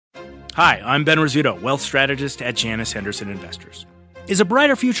Hi, I'm Ben Rizzuto, wealth strategist at Janus Henderson Investors. Is a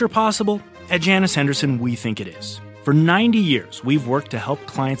brighter future possible? At Janus Henderson, we think it is. For 90 years, we've worked to help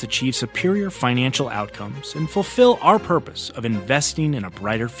clients achieve superior financial outcomes and fulfill our purpose of investing in a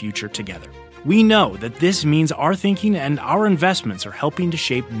brighter future together. We know that this means our thinking and our investments are helping to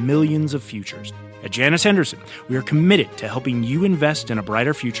shape millions of futures. At Janus Henderson, we are committed to helping you invest in a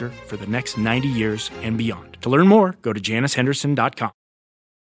brighter future for the next 90 years and beyond. To learn more, go to janushenderson.com.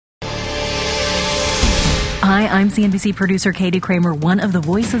 Hi, I'm CNBC producer Katie Kramer, one of the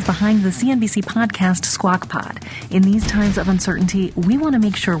voices behind the CNBC podcast Squawk Pod. In these times of uncertainty, we want to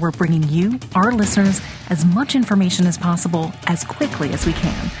make sure we're bringing you, our listeners, as much information as possible as quickly as we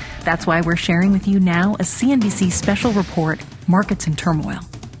can. That's why we're sharing with you now a CNBC special report, Markets in Turmoil.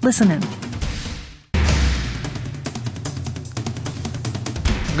 Listen in.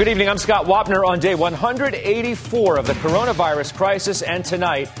 Good evening. I'm Scott Wapner on day 184 of the coronavirus crisis, and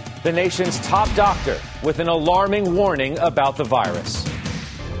tonight, the nation's top doctor with an alarming warning about the virus.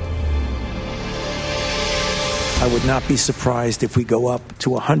 I would not be surprised if we go up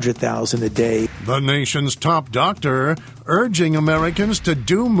to 100,000 a day. The nation's top doctor urging Americans to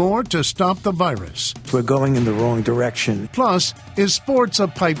do more to stop the virus. We're going in the wrong direction. Plus, is sports a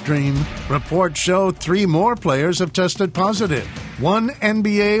pipe dream? Reports show 3 more players have tested positive. One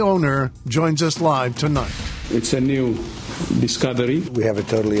NBA owner joins us live tonight. It's a new discovery. We have it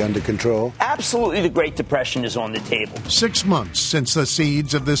totally under control. Absolutely, the Great Depression is on the table. 6 months since the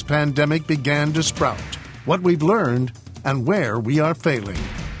seeds of this pandemic began to sprout. What we've learned and where we are failing.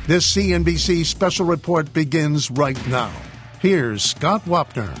 This CNBC special report begins right now. Here's Scott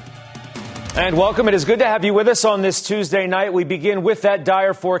Wapner. And welcome. It is good to have you with us on this Tuesday night. We begin with that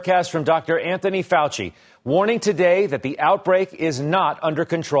dire forecast from Dr. Anthony Fauci, warning today that the outbreak is not under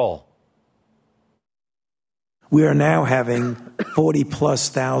control. We are now having 40-plus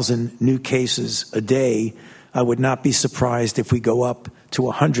thousand new cases a day. I would not be surprised if we go up to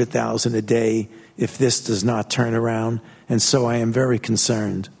 100,000 a day if this does not turn around, and so I am very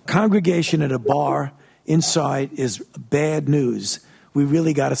concerned. Congregation at a bar inside is bad news. We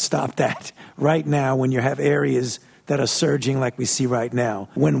really got to stop that right now when you have areas that are surging like we see right now.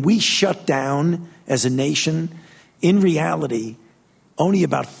 When we shut down as a nation, in reality, only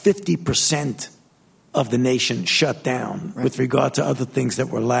about 50% of the nation shut down with regard to other things that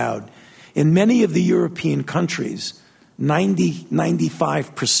were allowed. In many of the European countries,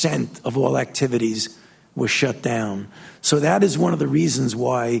 95% of all activities were shut down. So that is one of the reasons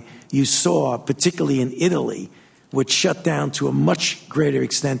why you saw, particularly in Italy, which shut down to a much greater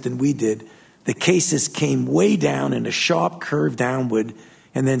extent than we did, the cases came way down in a sharp curve downward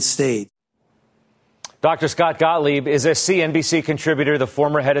and then stayed. Dr. Scott Gottlieb is a CNBC contributor, the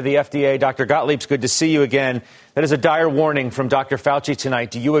former head of the FDA. Dr. Gottlieb, it's good to see you again. That is a dire warning from Dr. Fauci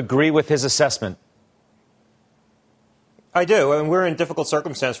tonight. Do you agree with his assessment? I do. I mean, we're in difficult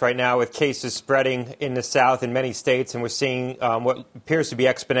circumstance right now with cases spreading in the South in many states, and we're seeing what appears to be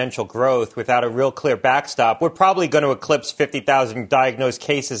exponential growth without a real clear backstop. We're probably going to eclipse 50,000 diagnosed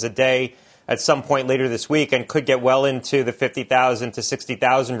cases a day at some point later this week and could get well into the 50,000 to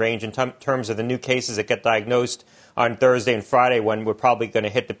 60,000 range in terms of the new cases that get diagnosed on Thursday and Friday, when we're probably going to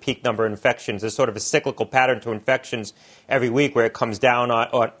hit the peak number of infections. There's sort of a cyclical pattern to infections every week where it comes down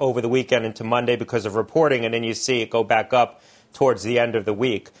on over the weekend into Monday because of reporting, and then you see it go back up towards the end of the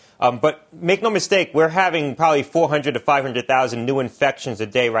week. But make no mistake, we're having probably 400 to 500,000 new infections a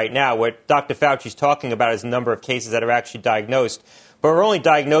day right now. What Dr. Fauci's talking about is the number of cases that are actually diagnosed. But we're only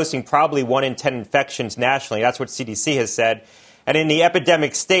diagnosing probably 1 in 10 infections nationally. That's what CDC has said. And in the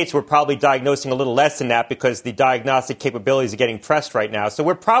epidemic states, we're probably diagnosing a little less than that because the diagnostic capabilities are getting pressed right now. So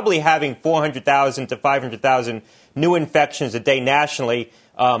we're probably having 400,000 to 500,000 new infections a day nationally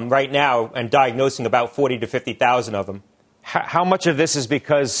right now and diagnosing about 40 to 50,000 of them. How much of this is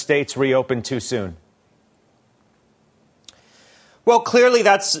because states reopened too soon? Well, clearly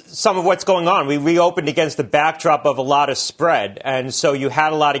that's some of what's going on. We reopened against the backdrop of a lot of spread. And so you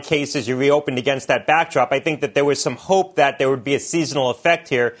had a lot of cases. You reopened against that backdrop. I think that there was some hope that there would be a seasonal effect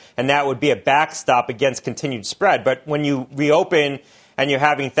here, and that would be a backstop against continued spread. But when you reopen and you're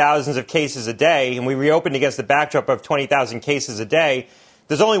having thousands of cases a day, and we reopened against the backdrop of 20,000 cases a day,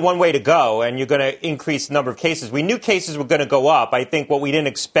 there's only one way to go, and you're going to increase the number of cases. We knew cases were going to go up. I think what we didn't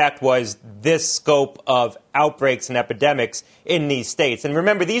expect was this scope of outbreaks and epidemics in these states. And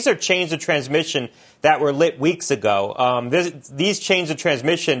remember, these are chains of transmission that were lit weeks ago. These chains of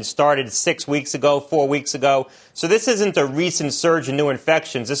transmission started 6 weeks ago, 4 weeks ago. So this isn't a recent surge in new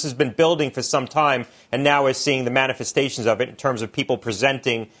infections. This has been building for some time, and now we're seeing the manifestations of it in terms of people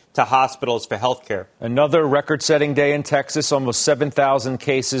presenting to hospitals for health care. Another record-setting day in Texas, almost 7,000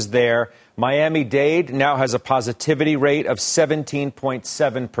 cases there. Miami-Dade now has a positivity rate of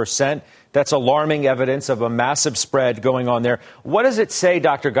 17.7%. That's alarming evidence of a massive spread going on there. What does it say,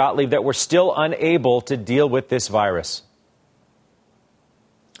 Dr. Gottlieb, that we're still unable to deal with this virus?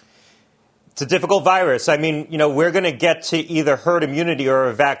 It's a difficult virus. I mean, we're going to get to either herd immunity or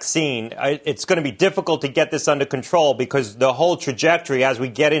a vaccine. It's going to be difficult to get this under control because the whole trajectory as we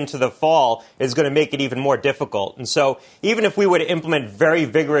get into the fall is going to make it even more difficult. And so even if we were to implement very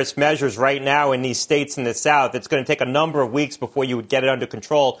vigorous measures right now in these states in the South, it's going to take a number of weeks before you would get it under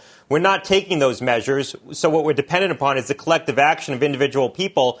control. We're not taking those measures. So what we're dependent upon is the collective action of individual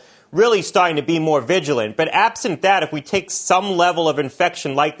people really starting to be more vigilant. But absent that, if we take some level of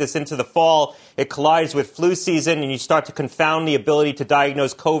infection like this into the fall, it collides with flu season and you start to confound the ability to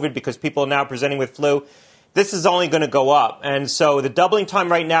diagnose COVID because people are now presenting with flu, this is only going to go up. And so the doubling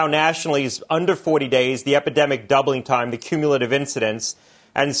time right now nationally is under 40 days, the epidemic doubling time, the cumulative incidence.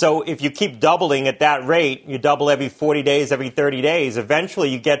 And so if you keep doubling at that rate, you double every 40 days, every 30 days, eventually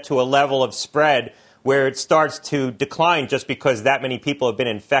you get to a level of spread where it starts to decline just because that many people have been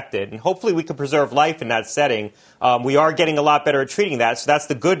infected. And hopefully we can preserve life in that setting. We are getting a lot better at treating that, so that's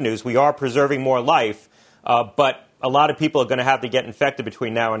the good news. We are preserving more life, but a lot of people are going to have to get infected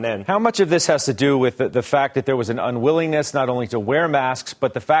between now and then. How much of this has to do with the fact that there was an unwillingness not only to wear masks,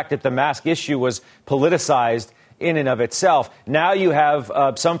 but the fact that the mask issue was politicized in and of itself? Now you have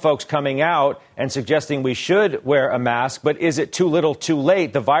some folks coming out and suggesting we should wear a mask, but is it too little too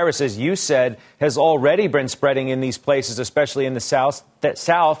late? The virus, as you said, has already been spreading in these places, especially in the South,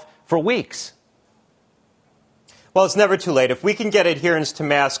 for weeks. Well, it's never too late. If we can get adherence to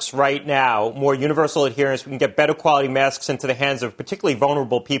masks right now, more universal adherence, we can get better quality masks into the hands of particularly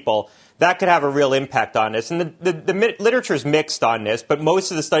vulnerable people, that could have a real impact on this. And the literature is mixed on this, but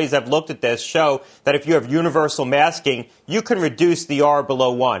most of the studies that have looked at this show that if you have universal masking, you can reduce the R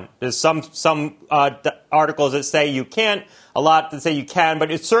below 1. There's some articles that say you can't, a lot that say you can,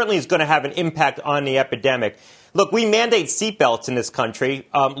 but it certainly is going to have an impact on the epidemic. Look, we mandate seatbelts in this country,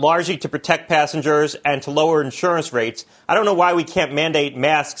 largely to protect passengers and to lower insurance rates. I don't know why we can't mandate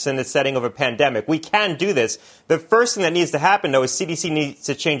masks in the setting of a pandemic. We can do this. The first thing that needs to happen, though, is CDC needs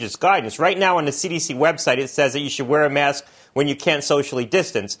to change its guidance. Right now on the CDC website, it says that you should wear a mask when you can't socially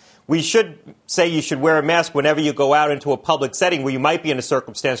distance. We should say you should wear a mask whenever you go out into a public setting where you might be in a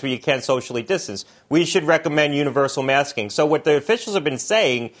circumstance where you can't socially distance. We should recommend universal masking. So what the officials have been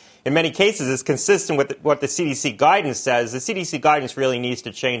saying in many cases is consistent with what the CDC guidance says. The CDC guidance really needs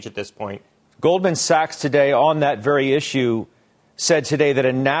to change at this point. Goldman Sachs today on that very issue said today that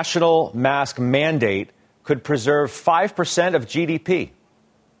a national mask mandate could preserve 5% of GDP.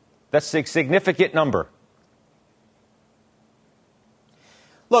 That's a significant number.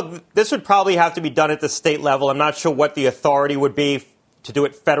 Look, this would probably have to be done at the state level. I'm not sure what the authority would be to do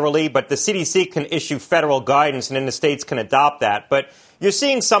it federally, but the CDC can issue federal guidance and then the states can adopt that. But you're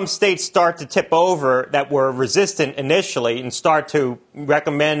seeing some states start to tip over that were resistant initially and start to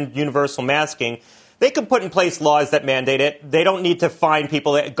recommend universal masking. They can put in place laws that mandate it. They don't need to fine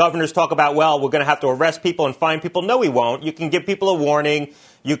people. Governors talk about, well, we're going to have to arrest people and fine people. No, we won't. You can give people a warning.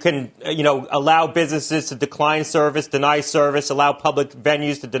 You can, allow businesses to decline service, deny service, allow public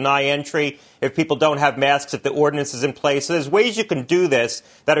venues to deny entry if people don't have masks, if the ordinance is in place. So there's ways you can do this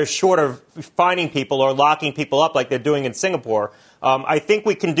that are short of fining people or locking people up like they're doing in Singapore. I think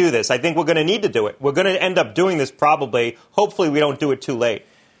we can do this. I think we're going to need to do it. We're going to end up doing this probably. Hopefully we don't do it too late.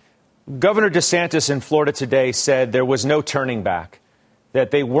 Governor DeSantis in Florida today said there was no turning back,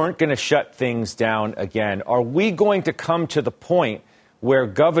 that they weren't going to shut things down again. Are we going to come to the point where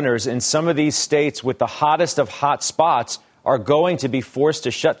governors in some of these states with the hottest of hot spots are going to be forced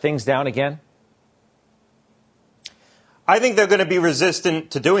to shut things down again? I think they're going to be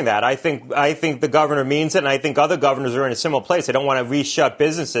resistant to doing that. I think the governor means it, and I think other governors are in a similar place. They don't want to reshut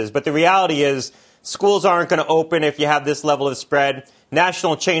businesses. But the reality is schools aren't going to open if you have this level of spread.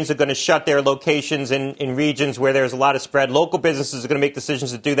 National chains are going to shut their locations in regions where there's a lot of spread. Local businesses are going to make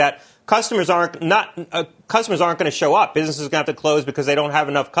decisions to do that. Customers aren't going to show up. Businesses are going to have to close because they don't have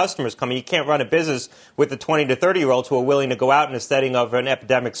enough customers coming. You can't run a business with the 20 to 30-year-olds who are willing to go out in a setting of an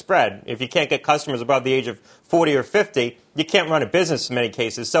epidemic spread. If you can't get customers above the age of 40 or 50, you can't run a business in many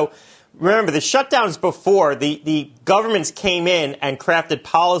cases. So remember, the shutdowns before, the governments came in and crafted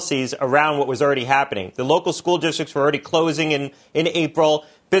policies around what was already happening. The local school districts were already closing in April.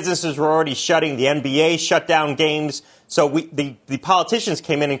 Businesses were already shutting. The NBA shut down games. So the politicians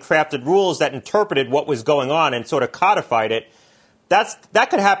came in and crafted rules that interpreted what was going on and sort of codified it. That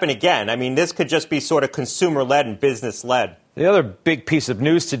could happen again. I mean, this could just be sort of consumer-led and business-led. The other big piece of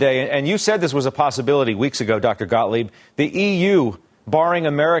news today, and you said this was a possibility weeks ago, Dr. Gottlieb, the EU barring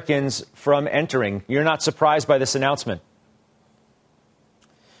Americans from entering. You're not surprised by this announcement?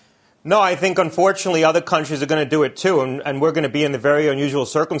 No, I think, unfortunately, other countries are going to do it, too. And we're going to be in the very unusual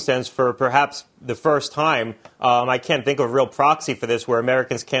circumstance for perhaps the first time. I can't think of a real proxy for this where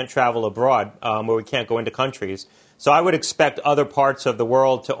Americans can't travel abroad, where we can't go into countries. So I would expect other parts of the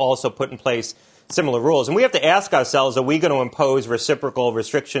world to also put in place similar rules. And we have to ask ourselves, are we going to impose reciprocal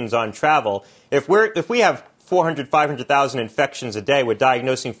restrictions on travel? If we have 400, 500,000 infections a day, we're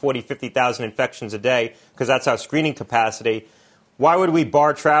diagnosing 40, 50,000 infections a day because that's our screening capacity. Why would we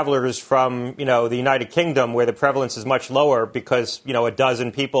bar travelers from, the United Kingdom where the prevalence is much lower because, a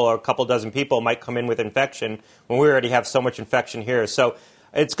dozen people or a couple dozen people might come in with infection when we already have so much infection here? So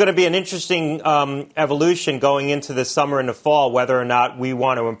it's going to be an interesting evolution going into the summer and the fall, whether or not we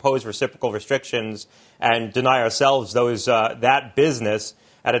want to impose reciprocal restrictions and deny ourselves that business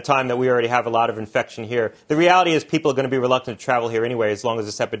at a time that we already have a lot of infection here. The reality is people are going to be reluctant to travel here anyway as long as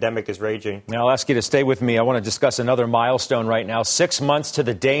this epidemic is raging. Now, I'll ask you to stay with me. I want to discuss another milestone right now, 6 months to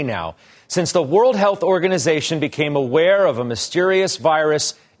the day now, since the World Health Organization became aware of a mysterious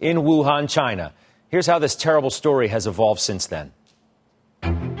virus in Wuhan, China. Here's how this terrible story has evolved since then.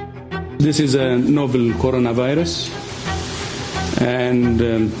 This is a novel coronavirus, and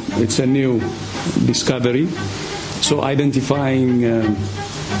it's a new discovery. So identifying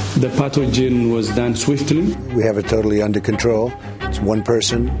the pathogen was done swiftly. We have it totally under control. It's one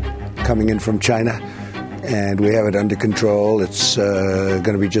person coming in from China, and we have it under control. It's going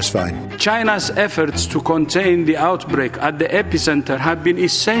to be just fine. China's efforts to contain the outbreak at the epicenter have been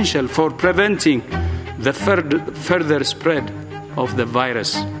essential for preventing the further spread of the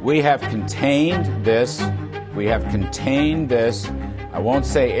virus. We have contained this. I won't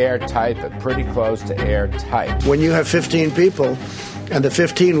say airtight, but pretty close to airtight. When you have 15 people, and the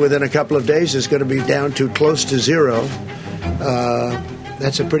 15 within a couple of days is going to be down to close to zero,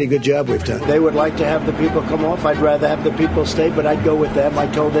 that's a pretty good job we've done. They would like to have the people come off. I'd rather have the people stay, but I'd go with them. I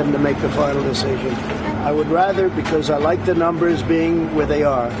told them to make the final decision. I would rather, because I like the numbers being where they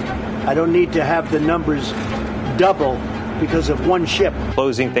are. I don't need to have the numbers double because of one ship.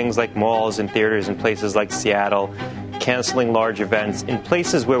 Closing things like malls and theaters in places like Seattle, canceling large events in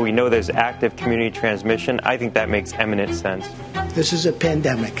places where we know there's active community transmission, I think that makes eminent sense. This is a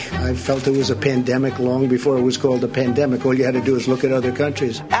pandemic. I felt it was a pandemic long before it was called a pandemic. All you had to do is look at other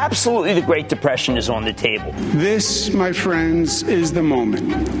countries. Absolutely, the Great Depression is on the table. This, my friends, is the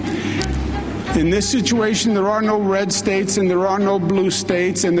moment. In this situation, there are no red states and there are no blue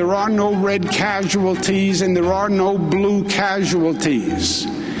states and there are no red casualties and there are no blue casualties.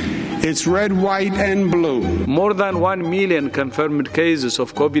 It's red, white, and blue. More than 1 million confirmed cases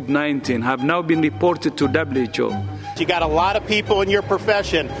of COVID-19 have now been reported to WHO. You got a lot of people in your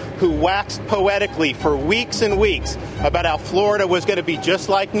profession who waxed poetically for weeks and weeks about how Florida was going to be just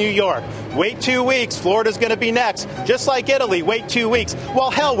like New York. Wait 2 weeks, Florida's going to be next. Just like Italy, wait 2 weeks. Well,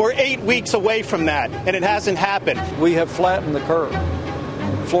 hell, we're 8 weeks away from that, and it hasn't happened. We have flattened the curve.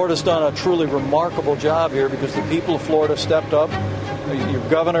 Florida's done a truly remarkable job here because the people of Florida stepped up. Your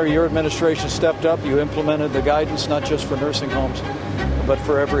governor, your administration stepped up. You implemented the guidance, not just for nursing homes, but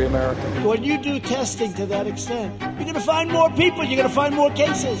for every American. When you do testing to that extent, you're going to find more people. You're going to find more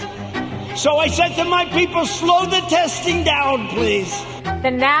cases. So I said to my people, slow the testing down, please. The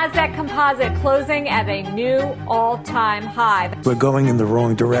NASDAQ composite closing at a new all-time high. We're going in the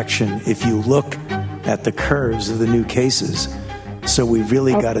wrong direction if you look at the curves of the new cases. So we've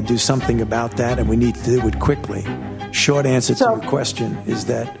really got to do something about that, and we need to do it quickly. Short answer to your question is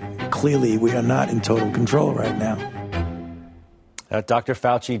that clearly we are not in total control right now. Dr.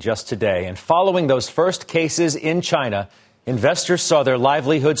 Fauci just today. And following those first cases in China, investors saw their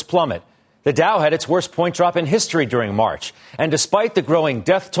livelihoods plummet. The Dow had its worst point drop in history during March. And despite the growing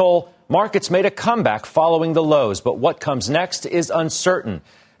death toll, markets made a comeback following the lows. But what comes next is uncertain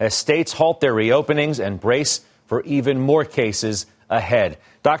as states halt their reopenings and brace for even more cases ahead.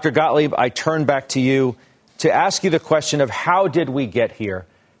 Dr. Gottlieb, I turn back to you to ask you the question of how did we get here?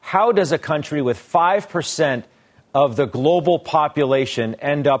 How does a country with 5% of the global population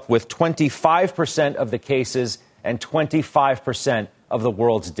end up with 25% of the cases and 25% of the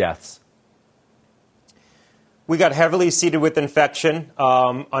world's deaths? We got heavily seeded with infection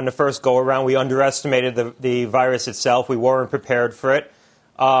on the first go-around. We underestimated the virus itself. We weren't prepared for it.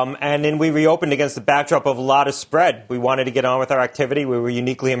 And then we reopened against the backdrop of a lot of spread. We wanted to get on with our activity. We were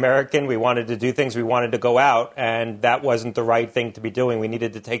uniquely American. We wanted to do things. We wanted to go out. And that wasn't the right thing to be doing. We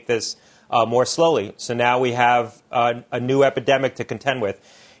needed to take this more slowly. So now we have a new epidemic to contend with.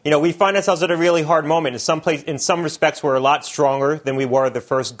 We find ourselves at a really hard moment. In some respects, we're a lot stronger than we were the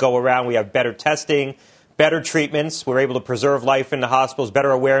first go around. We have better testing, better treatments. We're able to preserve life in the hospitals, better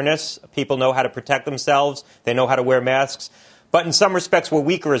awareness. People know how to protect themselves. They know how to wear masks. But in some respects, we're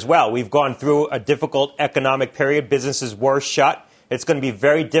weaker as well. We've gone through a difficult economic period. Businesses were shut. It's going to be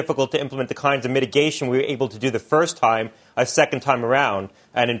very difficult to implement the kinds of mitigation we were able to do the first time, a second time around,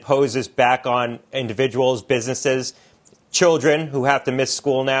 and impose this back on individuals, businesses, children who have to miss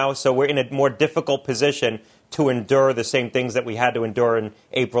school now. So we're in a more difficult position to endure the same things that we had to endure in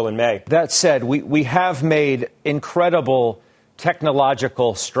April and May. That said, we have made incredible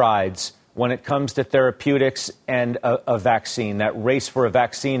technological strides when it comes to therapeutics and a vaccine, that race for a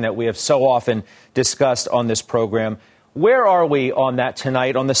vaccine that we have so often discussed on this program. Where are we on that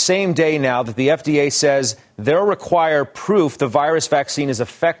tonight, on the same day now that the FDA says they'll require proof the virus vaccine is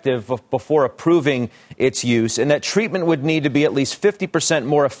effective before approving its use, and that treatment would need to be at least 50%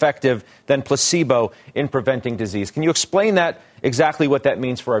 more effective than placebo in preventing disease? Can you explain that, exactly what that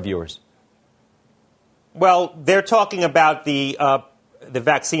means for our viewers? Well, they're talking about the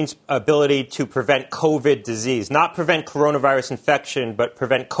vaccine's ability to prevent COVID disease, not prevent coronavirus infection, but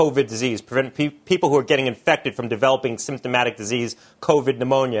prevent COVID disease, prevent people who are getting infected from developing symptomatic disease, COVID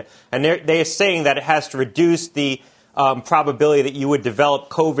pneumonia. And they're saying that it has to reduce the probability that you would develop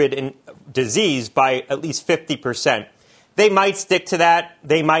COVID disease by at least 50%. They might stick to that.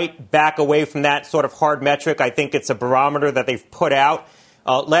 They might back away from that sort of hard metric. I think it's a barometer that they've put out.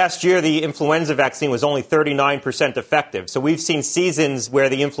 Last year, the influenza vaccine was only 39% effective. So we've seen seasons where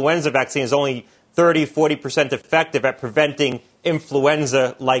the influenza vaccine is only 30, 40% effective at preventing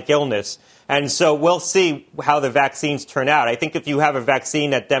influenza-like illness. And so we'll see how the vaccines turn out. I think if you have a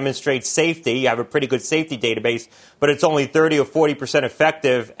vaccine that demonstrates safety, you have a pretty good safety database, but it's only 30 or 40%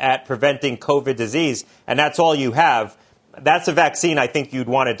 effective at preventing COVID disease, and that's all you have, that's a vaccine I think you'd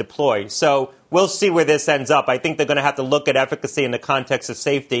want to deploy. So we'll see where this ends up. I think they're going to have to look at efficacy in the context of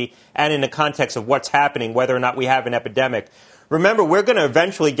safety and in the context of what's happening, whether or not we have an epidemic. Remember, we're going to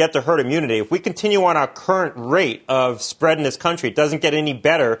eventually get to herd immunity. If we continue on our current rate of spread in this country, it doesn't get any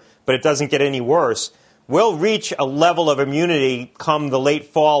better, but it doesn't get any worse. We'll reach a level of immunity come the late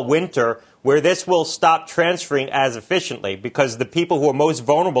fall, winter, where this will stop transferring as efficiently because the people who are most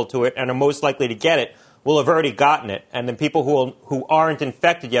vulnerable to it and are most likely to get it will have already gotten it. And the people who aren't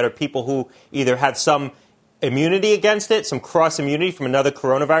infected yet are people who either have some immunity against it, some cross-immunity from another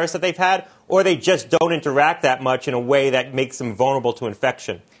coronavirus that they've had, or they just don't interact that much in a way that makes them vulnerable to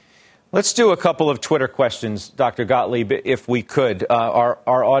infection. Let's do a couple of Twitter questions, Dr. Gottlieb, if we could. Our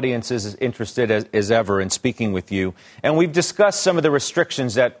audience is as interested as ever in speaking with you. And we've discussed some of the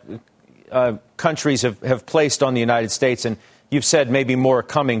restrictions that countries have placed on the United States, and you've said maybe more are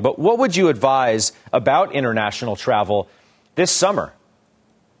coming. But what would you advise about international travel this summer?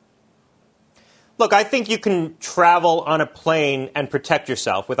 Look, I think you can travel on a plane and protect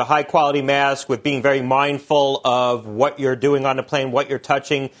yourself with a high-quality mask, with being very mindful of what you're doing on the plane, what you're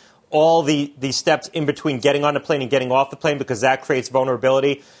touching, all the steps in between getting on the plane and getting off the plane, because that creates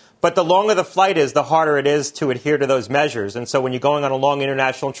vulnerability. But the longer the flight is, the harder it is to adhere to those measures. And so when you're going on a long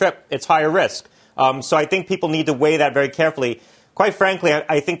international trip, it's higher risk. So I think people need to weigh that very carefully. Quite frankly,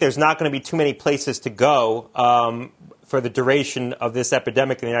 I think there's not going to be too many places to go for the duration of this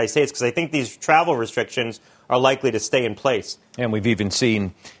epidemic in the United States, because I think these travel restrictions are likely to stay in place. And we've even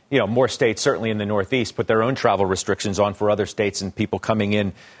seen, more states, certainly in the Northeast, put their own travel restrictions on for other states and people coming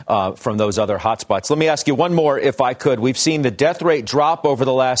in from those other hotspots. Let me ask you one more, if I could. We've seen the death rate drop over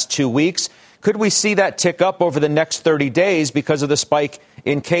the last 2 weeks. Could we see that tick up over the next 30 days because of the spike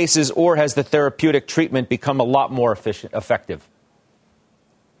in cases, or has the therapeutic treatment become a lot more effective?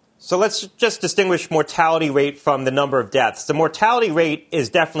 So let's just distinguish mortality rate from the number of deaths. The mortality rate is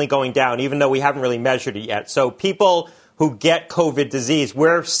definitely going down, even though we haven't really measured it yet. So people who get COVID disease,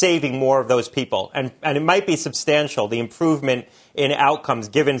 we're saving more of those people. And it might be substantial, the improvement in outcomes,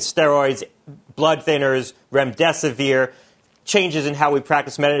 given steroids, blood thinners, remdesivir, changes in how we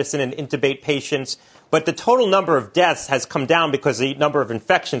practice medicine and intubate patients. But the total number of deaths has come down because the number of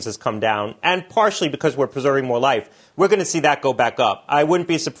infections has come down, and partially because we're preserving more life. We're going to see that go back up. I wouldn't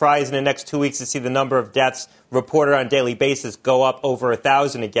be surprised in the next 2 weeks to see the number of deaths reported on a daily basis go up over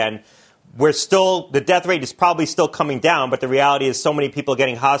 1,000 again. The death rate is probably still coming down, but the reality is so many people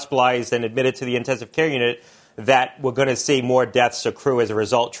getting hospitalized and admitted to the intensive care unit that we're going to see more deaths accrue as a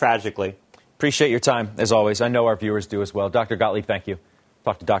result, tragically. Appreciate your time, as always. I know our viewers do as well. Dr. Gottlieb, thank you.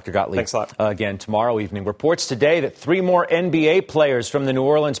 Talk to Dr. Gottlieb Thanks a lot. Again tomorrow evening. Reports today that 3 more NBA players from the New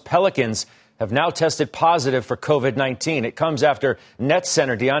Orleans Pelicans have now tested positive for COVID-19. It comes after Nets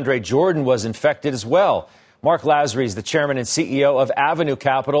center DeAndre Jordan was infected as well. Mark Lasry is the chairman and CEO of Avenue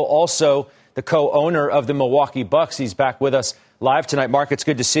Capital, also the co-owner of the Milwaukee Bucks. He's back with us live tonight. Mark, it's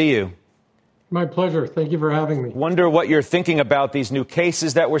good to see you. My pleasure. Thank you for having me. Wonder what you're thinking about these new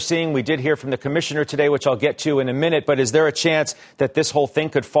cases that we're seeing. We did hear from the commissioner today, which I'll get to in a minute. But is there a chance that this whole thing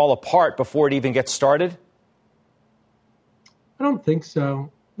could fall apart before it even gets started? I don't think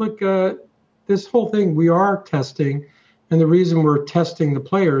so. Look, this whole thing, we are testing. And the reason we're testing the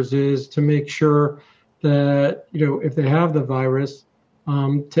players is to make sure that, if they have the virus,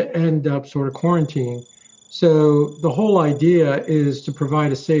 to end up sort of quarantining. So the whole idea is to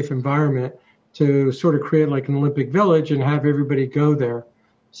provide a safe environment to sort of create like an Olympic Village and have everybody go there.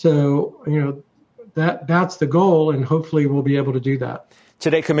 So, that's the goal, and hopefully we'll be able to do that.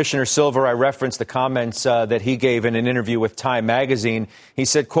 Today, Commissioner Silver, I referenced the comments that he gave in an interview with Time Magazine. He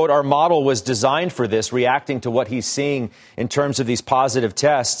said, quote, "Our model was designed for this, reacting to what he's seeing in terms of these positive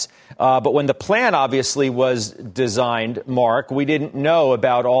tests. But when the plan obviously was designed, Mark, we didn't know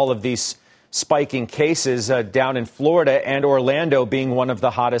about all of these spiking cases down in Florida and Orlando being one of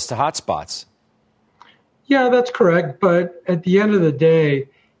the hottest hotspots." Yeah, that's correct. But at the end of the day,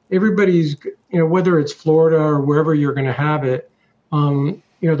 everybody's, whether it's Florida or wherever you're going to have it,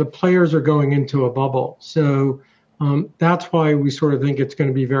 the players are going into a bubble. So that's why we sort of think it's going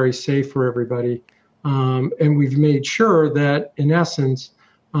to be very safe for everybody. And we've made sure that, in essence,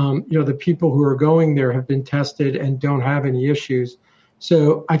 the people who are going there have been tested and don't have any issues.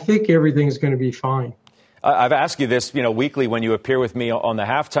 So I think everything's going to be fine. I've asked you this, weekly when you appear with me on the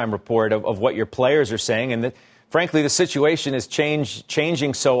halftime report of what your players are saying. And frankly, the situation is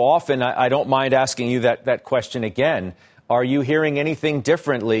changing so often. I don't mind asking you that question again. Are you hearing anything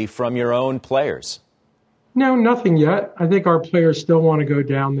differently from your own players? No, nothing yet. I think our players still want to go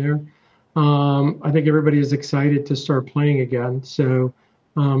down there. I think everybody is excited to start playing again. So,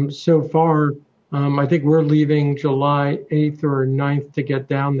 so far, I think we're leaving July 8th or 9th to get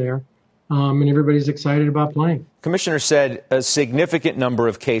down there. And everybody's excited about playing. Commissioner said a significant number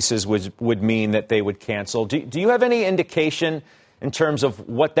of cases would mean that they would cancel. Do you have any indication in terms of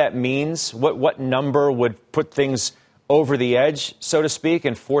what that means? What number would put things over the edge, so to speak,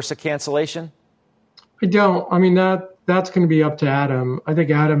 and force a cancellation? I don't. I mean, that's going to be up to Adam. I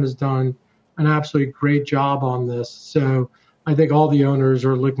think Adam has done an absolutely great job on this. So I think all the owners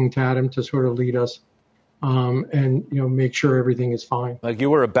are looking to Adam to sort of lead us. And make sure everything is fine. Like,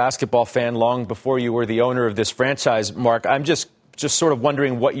 you were a basketball fan long before you were the owner of this franchise, Mark. I'm just sort of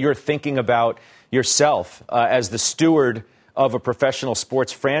wondering what you're thinking about yourself as the steward of a professional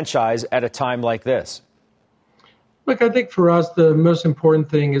sports franchise at a time like this. Look, I think for us, the most important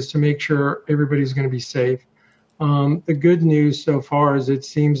thing is to make sure everybody's going to be safe. The good news so far is it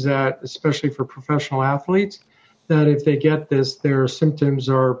seems that, especially for professional athletes, that if they get this, their symptoms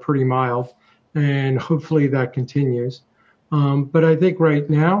are pretty mild. And hopefully that continues. But I think right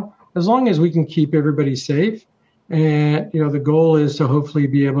now, as long as we can keep everybody safe, and the goal is to hopefully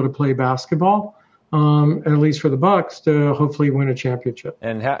be able to play basketball, at least for the Bucks, to hopefully win a championship.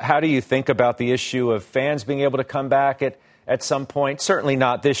 And how do you think about the issue of fans being able to come back at some point? Certainly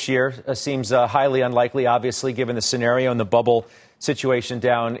not this year. Seems highly unlikely, obviously, given the scenario and the bubble situation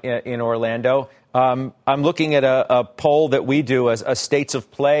down in Orlando. I'm looking at a poll that we do, a States of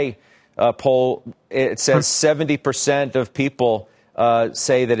Play poll. It says 70% of people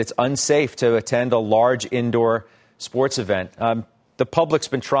say that it's unsafe to attend a large indoor sports event. The public's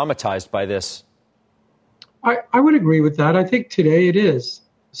been traumatized by this. I would agree with that. I think today it is.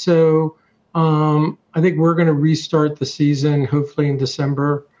 So I think we're going to restart the season hopefully in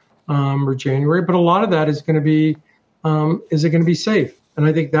December or January. But a lot of that is going to be, is it going to be safe? And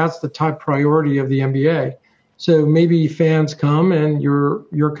I think that's the top priority of the NBA. So maybe fans come and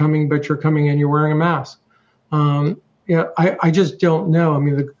you're coming, but you're coming and you're wearing a mask. I just don't know. I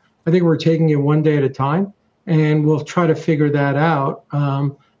mean, I think we're taking it one day at a time, and we'll try to figure that out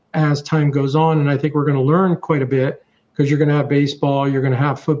as time goes on. And I think we're going to learn quite a bit because you're going to have baseball, you're going to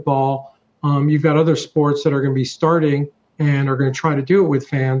have football. You've got other sports that are going to be starting and are going to try to do it with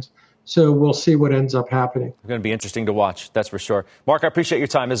fans. So we'll see what ends up happening. It's going to be interesting to watch, that's for sure. Mark, I appreciate your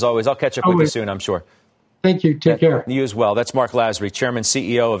time as always. I'll catch up with you soon, I'm sure. Thank you. Take care. You as well. That's Mark Lasry, Chairman,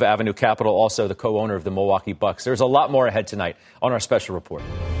 CEO of Avenue Capital, also the co-owner of the Milwaukee Bucks. There's a lot more ahead tonight on our special report.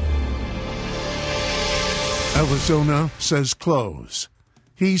 Arizona says close.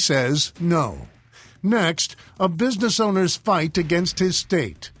 He says no. Next, a business owner's fight against his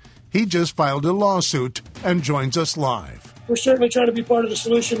state. He just filed a lawsuit and joins us live. we're certainly trying to be part of the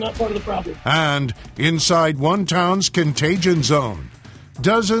solution, not part of the problem. And inside one town's contagion zone,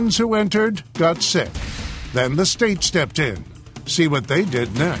 dozens who entered got sick. Then the state stepped in. See what they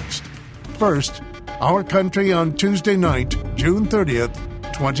did next. First, Our Country on Tuesday night, June 30th,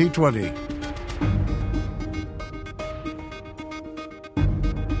 2020.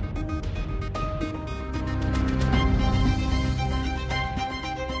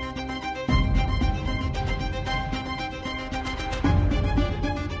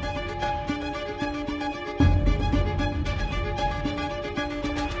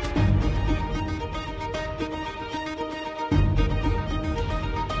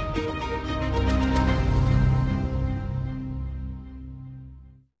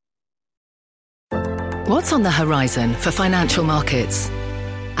 What's on the horizon for financial markets?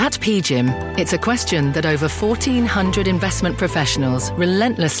 At PGIM, it's a question that over 1,400 investment professionals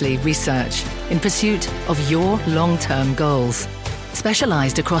relentlessly research in pursuit of your long-term goals.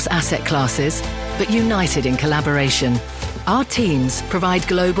 Specialized across asset classes, but united in collaboration, our teams provide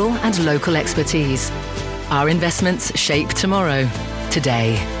global and local expertise. Our investments shape tomorrow,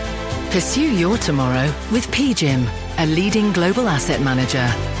 today. Pursue your tomorrow with PGIM, a leading global asset manager.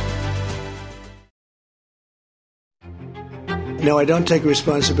 No, I don't take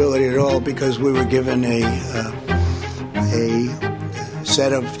responsibility at all because we were given a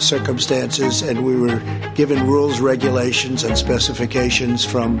set of circumstances and we were given rules, regulations, and specifications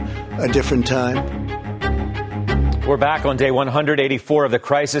from a different time. We're back on day 184 of the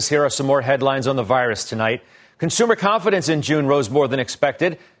crisis. Here are some more headlines on the virus tonight. Consumer confidence in June rose more than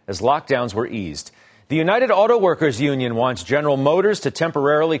expected as lockdowns were eased. The United Auto Workers Union wants General Motors to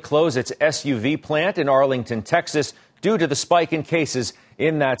temporarily close its SUV plant in Arlington, Texas, due to the spike in cases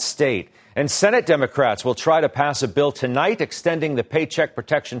in that state. And Senate Democrats will try to pass a bill tonight extending the Paycheck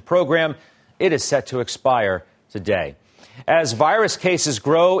Protection Program. It is set to expire today. As virus cases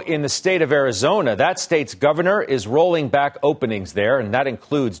grow in the state of Arizona, that state's governor is rolling back openings there, and that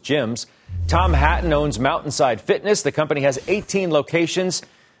includes gyms. Tom Hatton owns Mountainside Fitness. The company has 18 locations.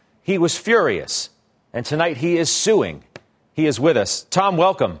 He was furious, and tonight he is suing. He is with us. Tom,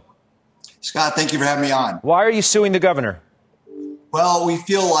 welcome. Scott, thank you for having me on. Why are you suing the governor? Well, we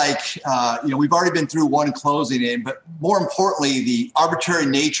feel like, we've already been through one closing in, but more importantly, the arbitrary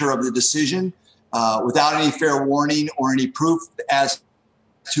nature of the decision without any fair warning or any proof as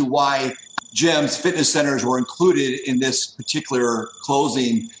to why gyms, fitness centers were included in this particular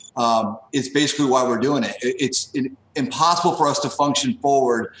closing is basically why we're doing it. It's impossible for us to function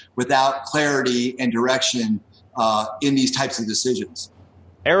forward without clarity and direction in these types of decisions.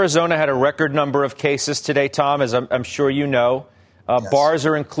 Arizona had a record number of cases today, Tom, as I'm sure you know. Yes. Bars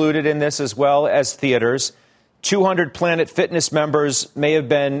are included in this as well as theaters. 200 Planet Fitness members may have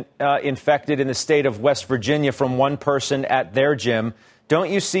been infected in the state of West Virginia from one person at their gym. Don't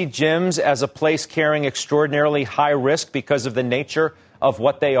you see gyms as a place carrying extraordinarily high risk because of the nature of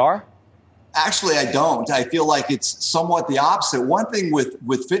what they are? Actually, I don't. I feel like it's somewhat the opposite. One thing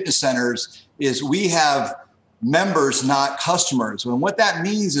with fitness centers is we have members, not customers. And what that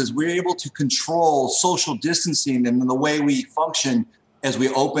means is we're able to control social distancing and the way we function as we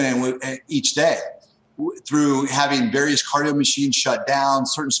open each day through having various cardio machines shut down,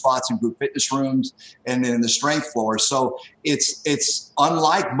 certain spots in group fitness rooms, and then the strength floor. So it's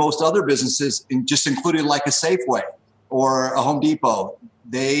unlike most other businesses, just including like a Safeway or a Home Depot.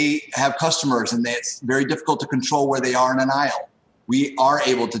 They have customers and it's very difficult to control where they are in an aisle. We are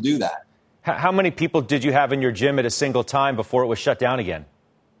able to do that. How many people did you have in your gym at a single time before it was shut down again?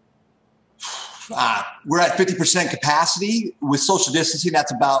 We're at 50% capacity. With social distancing,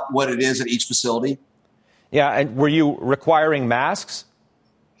 that's about what it is at each facility. Yeah, and were you requiring masks?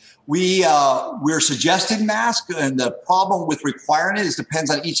 We're suggesting masks, and the problem with requiring it is depends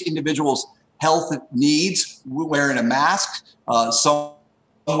on each individual's health needs. We're wearing a mask. Some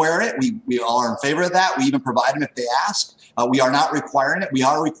wear it. We all are in favor of that. We even provide them if they ask. We are not requiring it. We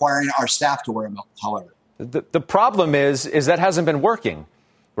are requiring our staff to wear them, however. The problem is that hasn't been working,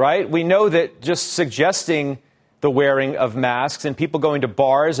 right? We know that just suggesting the wearing of masks and people going to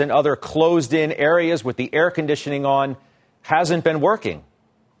bars and other closed-in areas with the air conditioning on hasn't been working.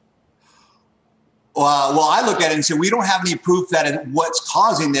 Well, I look at it and say we don't have any proof that what's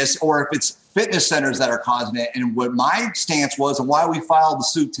causing this or if it's fitness centers that are causing it. And what my stance was and why we filed the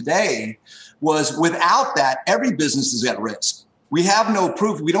suit today was without that, every business is at risk. We have no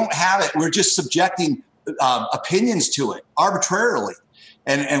proof. We don't have it. We're just subjecting opinions to it arbitrarily.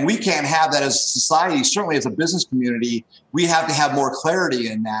 And we can't have that as a society, certainly as a business community. We have to have more clarity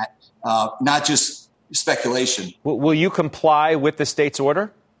in that, not just speculation. Will you comply with the state's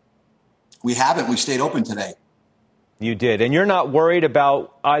order? We haven't. We stayed open today. You did. And you're not worried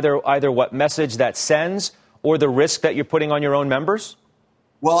about either what message that sends or the risk that you're putting on your own members?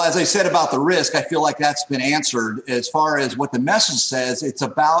 Well, as I said about the risk, I feel like that's been answered. As far as what the message says, it's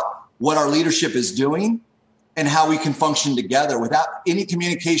about what our leadership is doing and how we can function together. Without any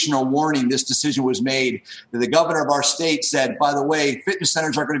communication or warning, this decision was made. The governor of our state said, by the way, fitness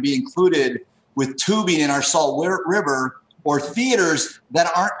centers are going to be included with tubing in our Salt River or theaters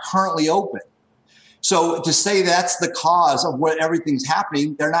that aren't currently open. So to say that's the cause of what everything's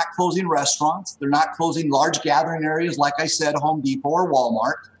happening, they're not closing restaurants. They're not closing large gathering areas, like I said, Home Depot or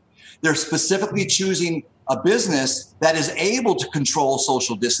Walmart. They're specifically choosing a business that is able to control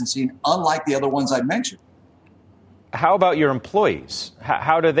social distancing, unlike the other ones I mentioned. How about your employees?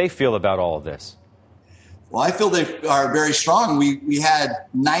 How do they feel about all of this? Well, I feel they are very strong. We had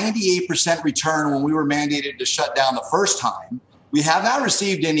 98% return when we were mandated to shut down the first time. We have not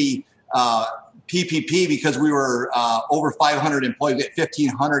received any PPP because we were over 500 employees, we had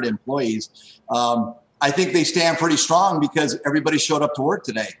 1,500 employees. I think they stand pretty strong because everybody showed up to work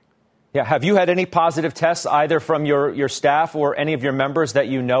today. Yeah. Have you had any positive tests either from your staff or any of your members that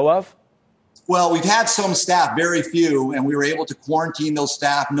you know of? Well, we've had some staff, very few, and we were able to quarantine those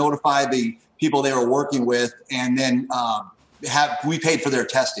staff, notify the people they were working with, and then we paid for their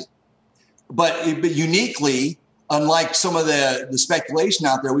testing. But uniquely, unlike some of the speculation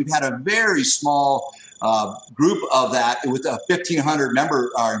out there, we've had a very small group of that with a 1,500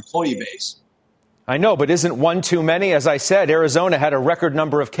 our employee base. I know, but isn't one too many? As I said, Arizona had a record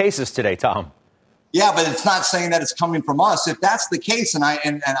number of cases today, Tom. Yeah, but it's not saying that it's coming from us. If that's the case, and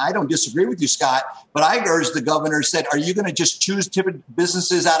I don't disagree with you, Scott, but I urge the governor said, are you going to just choose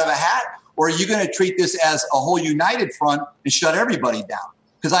businesses out of a hat, or are you going to treat this as a whole united front and shut everybody down?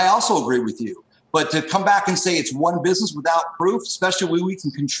 Because I also agree with you. But to come back and say it's one business without proof, especially when we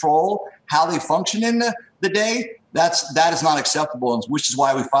can control how they function in the day, that is not acceptable, which is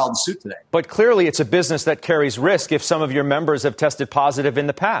why we filed the suit today. But clearly it's a business that carries risk if some of your members have tested positive in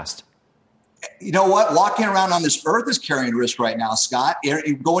the past. You know what? Walking around on this earth is carrying risk right now, Scott.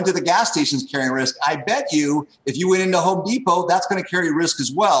 Going to the gas stations carrying risk. I bet you if you went into Home Depot, that's going to carry risk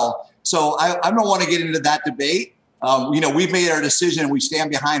as well. So I don't want to get into that debate. We've made our decision and we stand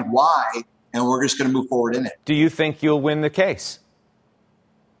behind why, and we're just going to move forward in it. Do you think you'll win the case?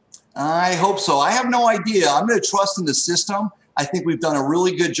 I hope so. I have no idea. I'm going to trust in the system. I think we've done a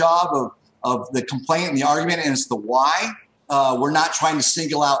really good job of the complaint and the argument, and it's the why. We're not trying to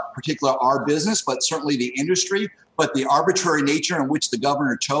single out particular our business, but certainly the industry, but the arbitrary nature in which the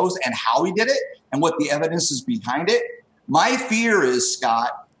governor chose and how he did it and what the evidence is behind it. My fear is,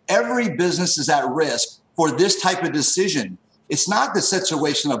 Scott, every business is at risk for this type of decision. It's not the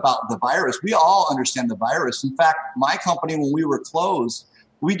situation about the virus. We all understand the virus. In fact, my company, when we were closed,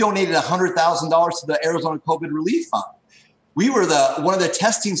 we donated $100,000 to the Arizona COVID Relief Fund. We were one of the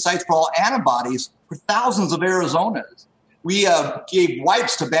testing sites for all antibodies for thousands of Arizonans. We gave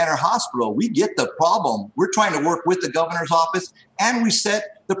wipes to Banner Hospital. We get the problem. We're trying to work with the governor's office, and we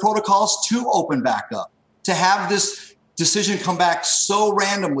set the protocols to open back up. To have this decision come back so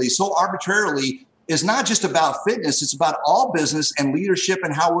randomly, so arbitrarily, is not just about fitness. It's about all business and leadership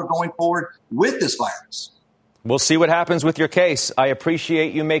and how we're going forward with this virus. We'll see what happens with your case. I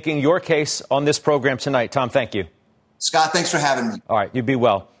appreciate you making your case on this program tonight. Tom, thank you. Scott, thanks for having me. All right, you be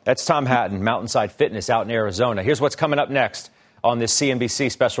well. That's Tom Hatton, Mountainside Fitness out in Arizona. Here's what's coming up next on this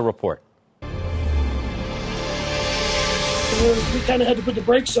CNBC special report. We kind of had to put the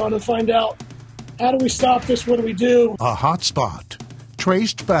brakes on and find out, how do we stop this? What do we do? A hot spot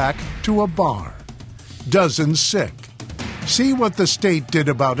traced back to a bar. Dozens sick. See what the state did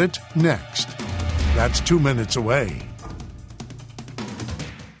about it next. That's 2 minutes away.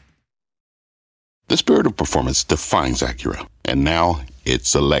 The spirit of performance defines Acura, and now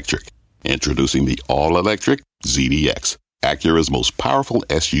it's electric. Introducing the all-electric ZDX, Acura's most powerful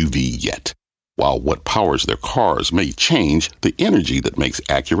SUV yet. While what powers their cars may change, the energy that makes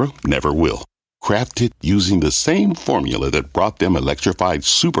Acura never will. Crafted using the same formula that brought them electrified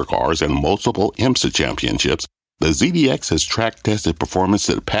supercars and multiple IMSA championships, the ZDX has track-tested performance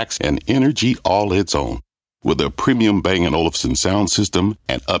that packs an energy all its own. With a premium Bang & Olufsen sound system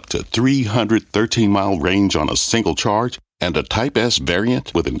and up to 313-mile range on a single charge, and a Type S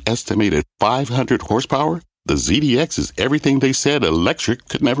variant with an estimated 500 horsepower, the ZDX is everything they said electric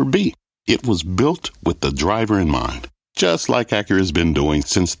could never be. It was built with the driver in mind, just like Acura's been doing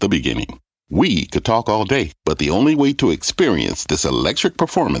since the beginning. We could talk all day, but the only way to experience this electric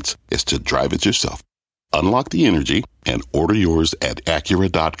performance is to drive it yourself. Unlock the energy and order yours at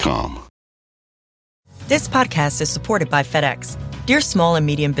Acura.com. This podcast is supported by FedEx. Dear small and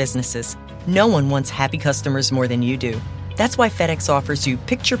medium businesses, No one wants happy customers more than you do. That's why FedEx offers you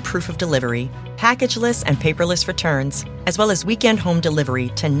picture proof of delivery, packageless and paperless returns, as well as weekend home delivery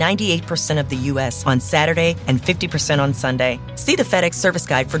to 98% of the U.S. on Saturday and 50% on Sunday. See the FedEx service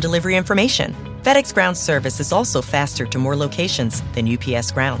guide for delivery information. FedEx Ground service is also faster to more locations than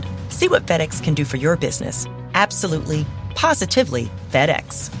UPS Ground. See what FedEx can do for your business. Absolutely, positively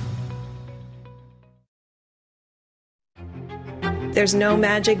FedEx. There's no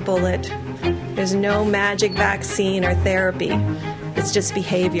magic bullet. There's no magic vaccine or therapy. It's just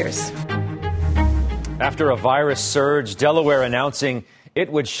behaviors. After a virus surge, Delaware announcing it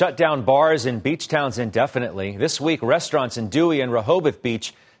would shut down bars in beach towns indefinitely. This week, restaurants in Dewey and Rehoboth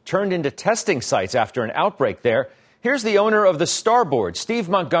Beach turned into testing sites after an outbreak there. Here's the owner of the Starboard, Steve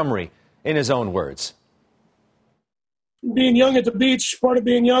Montgomery, in his own words. Being young at the beach, part of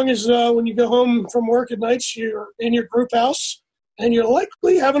being young is when you go home from work at nights, you're in your group house and you're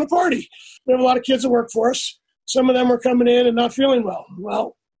likely having a party. We have a lot of kids that work for us. Some of them are coming in and not feeling well.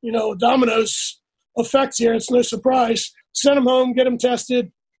 Well, dominoes effects here. It's no surprise. Send them home, get them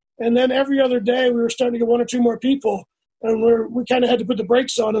tested. And then every other day we were starting to get one or two more people. And we kind of had to put the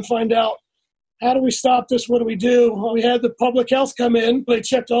brakes on and find out, how do we stop this? What do we do? Well, we had the public health come in. They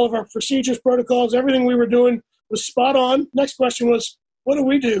checked all of our procedures, protocols, everything we were doing was spot on. Next question was, what do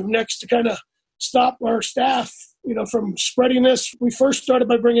we do next to kind of stop our staff, from spreading this? We first started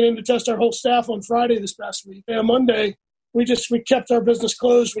by bringing in to test our whole staff on Friday this past week. And on Monday, we kept our business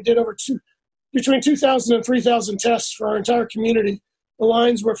closed. We did between 2,000 and 3,000 tests for our entire community. The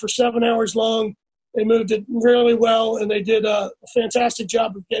lines were for 7 hours long. They moved it really well, and they did a fantastic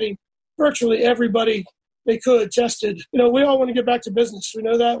job of getting virtually everybody they could tested. We all want to get back to business. We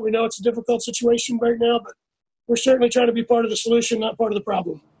know that. We know it's a difficult situation right now, but we're certainly trying to be part of the solution, not part of the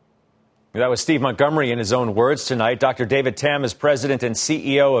problem. That was Steve Montgomery in his own words tonight. Dr. David Tam is president and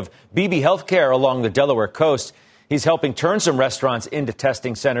CEO of BB Healthcare along the Delaware coast. He's helping turn some restaurants into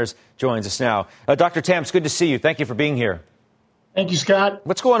testing centers. Joins us now. Dr. Tam, it's good to see you. Thank you for being here. Thank you, Scott.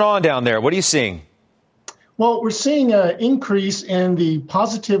 What's going on down there? What are you seeing? Well, we're seeing an increase in the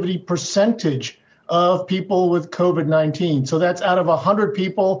positivity percentage of people with COVID-19. So that's out of 100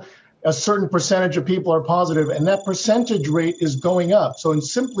 people, a certain percentage of people are positive, and that percentage rate is going up. So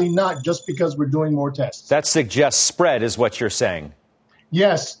it's simply not just because we're doing more tests. That suggests spread is what you're saying.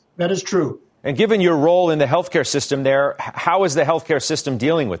 Yes, that is true. And given your role in the healthcare system there, how is the healthcare system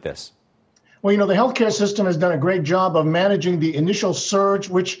dealing with this? Well, the healthcare system has done a great job of managing the initial surge,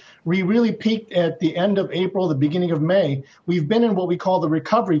 which we really peaked at the end of April, the beginning of May. We've been in what we call the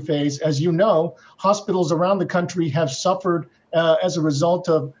recovery phase. As you know, hospitals around the country have suffered as a result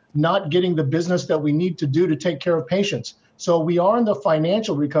of not getting the business that we need to do to take care of patients. So we are in the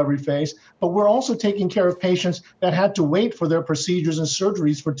financial recovery phase, but we're also taking care of patients that had to wait for their procedures and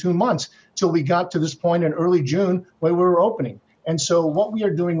surgeries for 2 months till we got to this point in early June where we were opening. And so what we are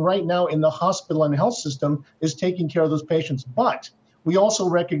doing right now in the hospital and health system is taking care of those patients. But we also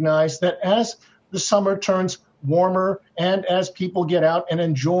recognize that as the summer turns warmer and as people get out and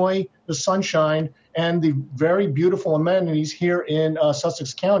enjoy the sunshine and the very beautiful amenities here in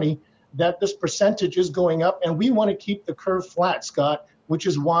Sussex County, that this percentage is going up. And we want to keep the curve flat, Scott, which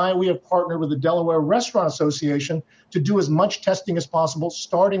is why we have partnered with the Delaware Restaurant Association to do as much testing as possible,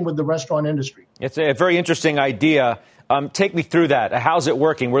 starting with the restaurant industry. It's a very interesting idea. Take me through that. How's it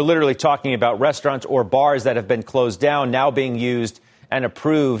working? We're literally talking about restaurants or bars that have been closed down now being used and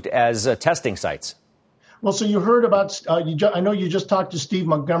approved as testing sites. Well, so you heard about, I know you just talked to Steve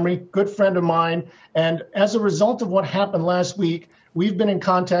Montgomery, good friend of mine. And as a result of what happened last week, we've been in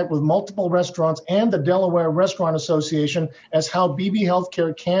contact with multiple restaurants and the Delaware Restaurant Association as how BB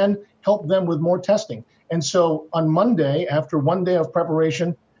Healthcare can help them with more testing. And so on Monday, after 1 day of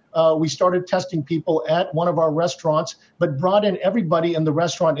preparation, we started testing people at one of our restaurants, but brought in everybody in the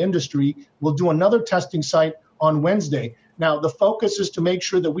restaurant industry. We'll do another testing site on Wednesday. Now, the focus is to make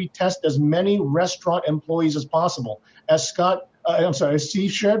sure that we test as many restaurant employees as possible. As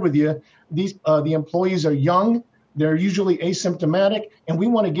Steve shared with you, the employees are young, they're usually asymptomatic, and we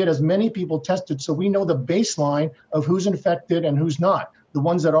want to get as many people tested so we know the baseline of who's infected and who's not. The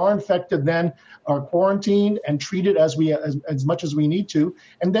ones that are infected then are quarantined and treated as much as we need to.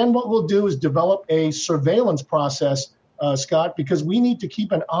 And then what we'll do is develop a surveillance process, Scott, because we need to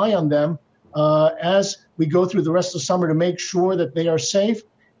keep an eye on them as we go through the rest of the summer to make sure that they are safe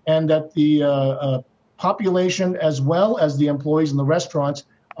and that the population as well as the employees in the restaurants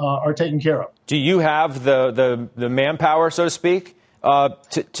are taken care of. Do you have the manpower, so to speak,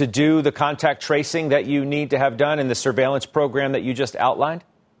 to do the contact tracing that you need to have done in the surveillance program that you just outlined?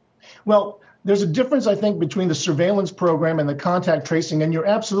 Well, There's a difference, I think, between the surveillance program and the contact tracing, and you're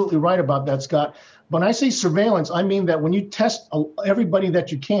absolutely right about that, Scott. When I say surveillance, I mean that when you test everybody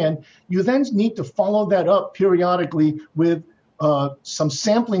that you can, you then need to follow that up periodically with some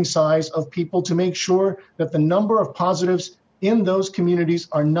sampling size of people to make sure that the number of positives in those communities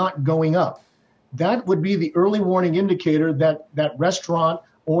are not going up. That would be the early warning indicator that that restaurant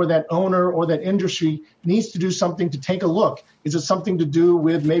or that owner or that industry needs to do something to take a look. Is it something to do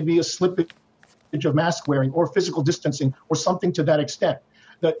with maybe a slippage of mask wearing or physical distancing or something to that extent?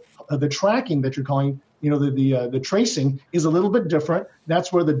 The tracking that you're calling, the tracing is a little bit different.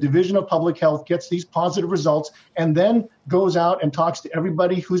 That's where the Division of Public Health gets these positive results and then goes out and talks to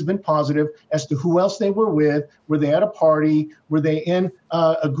everybody who's been positive as to who else they were with. Were they at a party? Were they in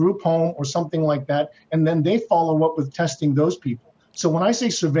a group home or something like that? And then they follow up with testing those people. So when I say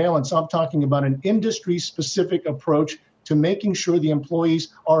surveillance, I'm talking about an industry-specific approach to making sure the employees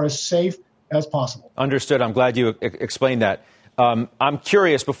are as safe as possible. Understood. I'm glad you explained that. I'm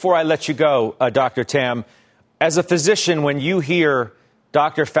curious, before I let you go, Dr. Tam, as a physician, when you hear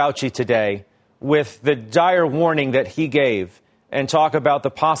Dr. Fauci today with the dire warning that he gave and talk about the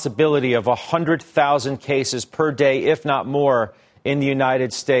possibility of 100,000 cases per day, if not more, in the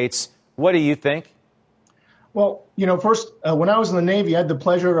United States, what do you think? Well, first, when I was in the Navy, I had the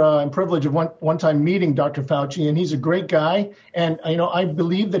pleasure and privilege of one time meeting Dr. Fauci, and he's a great guy. And, I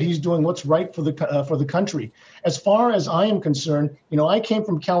believe that he's doing what's right for the country. As far as I am concerned, I came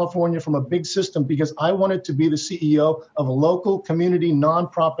from California from a big system because I wanted to be the CEO of a local community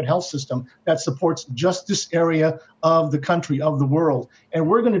nonprofit health system that supports just this area of the country, of the world. And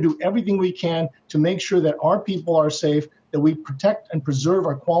we're going to do everything we can to make sure that our people are safe, that we protect and preserve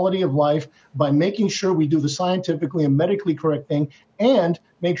our quality of life by making sure we do the scientifically and medically correct thing and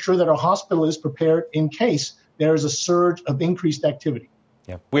make sure that our hospital is prepared in case there is a surge of increased activity.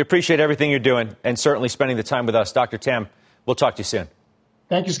 Yeah, we appreciate everything you're doing and certainly spending the time with us. Dr. Tam, we'll talk to you soon.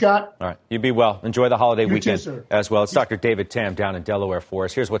 Thank you, Scott. All right. You be well. Enjoy the holiday weekend too, sir. as well. It's Dr. David Tam down in Delaware for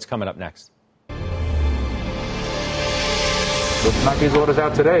us. Here's what's coming up next. Let's knock these orders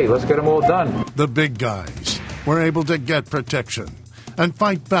out today. Let's get them all done. The big guys were able to get protection and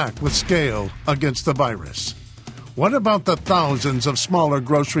fight back with scale against the virus. What about the thousands of smaller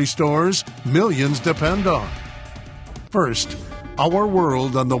grocery stores millions depend on? First, our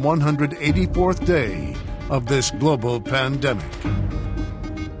world on the 184th day of this global pandemic.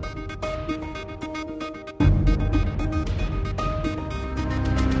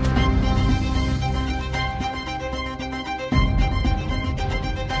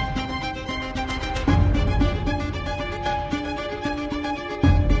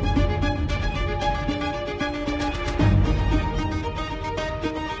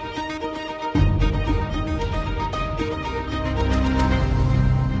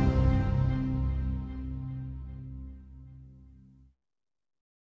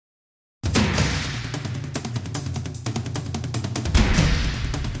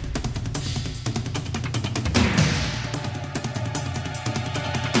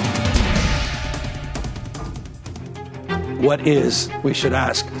 What is, we should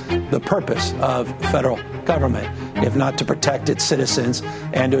ask, the purpose of federal government, if not to protect its citizens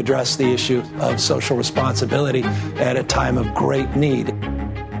and to address the issue of social responsibility at a time of great need?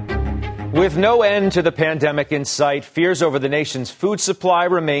 With no end to the pandemic in sight, fears over the nation's food supply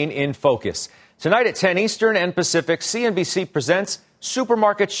remain in focus. Tonight at 10 Eastern and Pacific, CNBC presents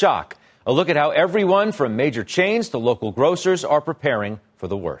Supermarket Shock, a look at how everyone from major chains to local grocers are preparing for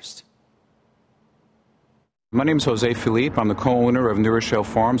the worst. My name is Jose Felipe. I'm the co-owner of New Rochelle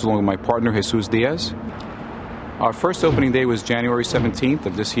Farms along with my partner, Jesus Diaz. Our first opening day was January 17th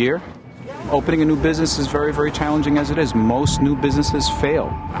of this year. Opening a new business is very, very challenging as it is. Most new businesses fail.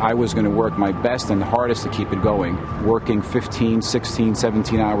 I was going to work my best and hardest to keep it going, working 15, 16,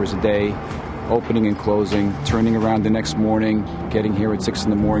 17 hours a day, opening and closing, turning around the next morning, getting here at 6 in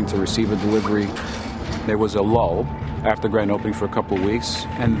the morning to receive a delivery. There was a lull after grand opening for a couple of weeks,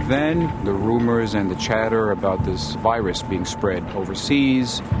 and then the rumors and the chatter about this virus being spread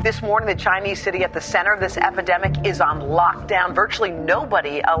overseas. This morning, the Chinese city at the center of this epidemic is on lockdown. Virtually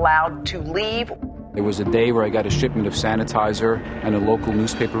nobody allowed to leave. There was a day where I got a shipment of sanitizer, and a local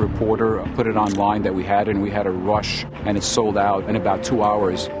newspaper reporter put it online that we had it, and we had a rush, and it sold out in about 2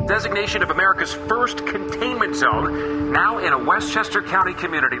 hours. Designation of America's first containment zone, now in a Westchester County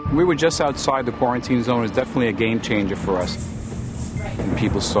community. We were just outside the quarantine zone. It's definitely a game changer for us. And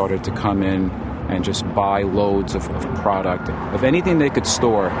people started to come in and just buy loads of product, of anything they could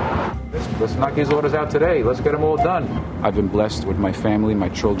store. Let's knock these orders out today. Let's get them all done. I've been blessed with my family, my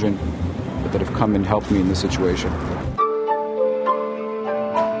children, that have come and helped me in this situation.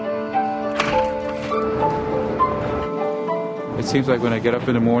 It seems like when I get up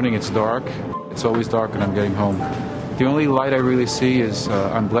in the morning, it's dark. It's always dark when I'm getting home. The only light I really see is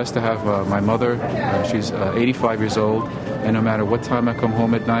I'm blessed to have my mother. She's 85 years old, and no matter what time I come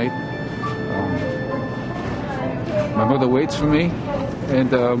home at night, my mother waits for me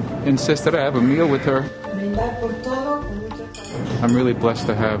and insists that I have a meal with her. I'm really blessed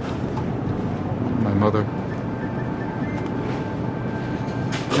to have my mother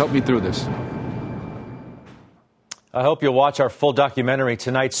help me through this. I hope you'll watch our full documentary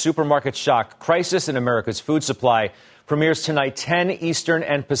tonight. Supermarket Shock: Crisis in America's Food Supply premieres tonight, 10 Eastern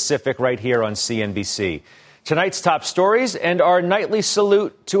and Pacific, right here on CNBC. Tonight's top stories and our nightly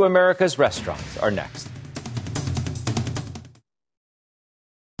salute to America's restaurants are next.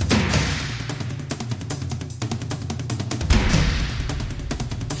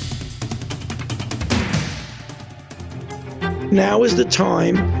 Now is the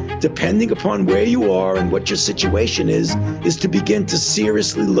time, depending upon where you are and what your situation is to begin to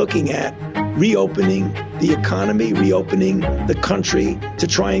seriously looking at reopening the economy, reopening the country to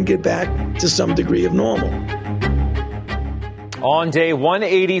try and get back to some degree of normal. On day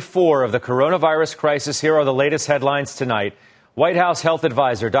 184 of the coronavirus crisis, here are the latest headlines tonight. White House Health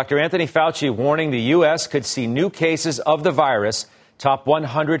Advisor Dr. Anthony Fauci warning the U.S. could see new cases of the virus top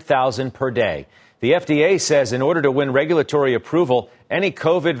 100,000 per day. The FDA says in order to win regulatory approval, any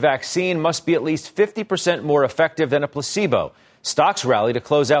COVID vaccine must be at least 50% more effective than a placebo. Stocks rally to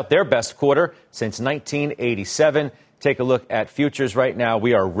close out their best quarter since 1987. Take a look at futures right now.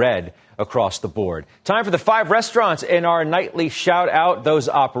 We are red across the board. Time for the 5 restaurants in our nightly shout out, those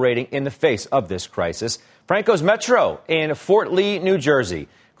operating in the face of this crisis. Franco's Metro in Fort Lee, New Jersey.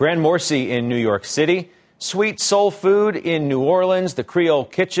 Grand Morsi in New York City. Sweet Soul Food in New Orleans, the Creole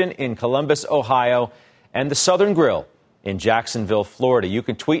Kitchen in Columbus, Ohio, and the Southern Grill in Jacksonville, Florida. You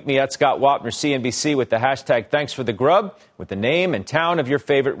can tweet me at Scott Wapner, CNBC, with the hashtag Thanks for the Grub, with the name and town of your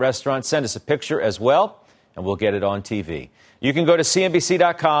favorite restaurant. Send us a picture as well, and we'll get it on TV. You can go to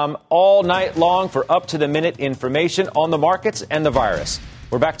CNBC.com all night long for up-to-the-minute information on the markets and the virus.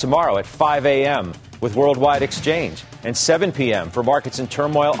 We're back tomorrow at 5 a.m. with Worldwide Exchange and 7 p.m. for Markets in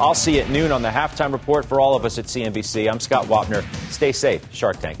Turmoil. I'll see you at noon on the halftime report for all of us at CNBC. I'm Scott Wapner. Stay safe.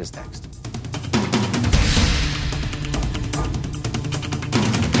 Shark Tank is next.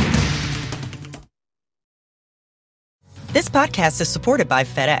 This podcast is supported by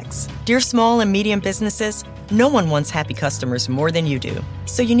FedEx. Dear small and medium businesses, no one wants happy customers more than you do.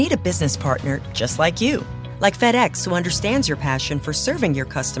 So you need a business partner just like you. Like FedEx, who understands your passion for serving your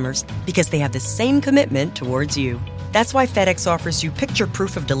customers because they have the same commitment towards you. That's why FedEx offers you picture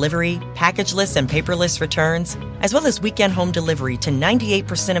proof of delivery, packageless and paperless returns, as well as weekend home delivery to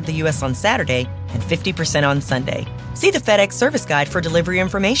 98% of the U.S. on Saturday and 50% on Sunday. See the FedEx service guide for delivery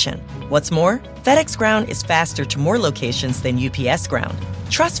information. What's more, FedEx Ground is faster to more locations than UPS Ground.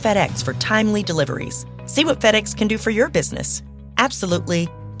 Trust FedEx for timely deliveries. See what FedEx can do for your business. Absolutely,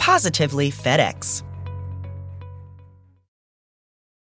 positively FedEx.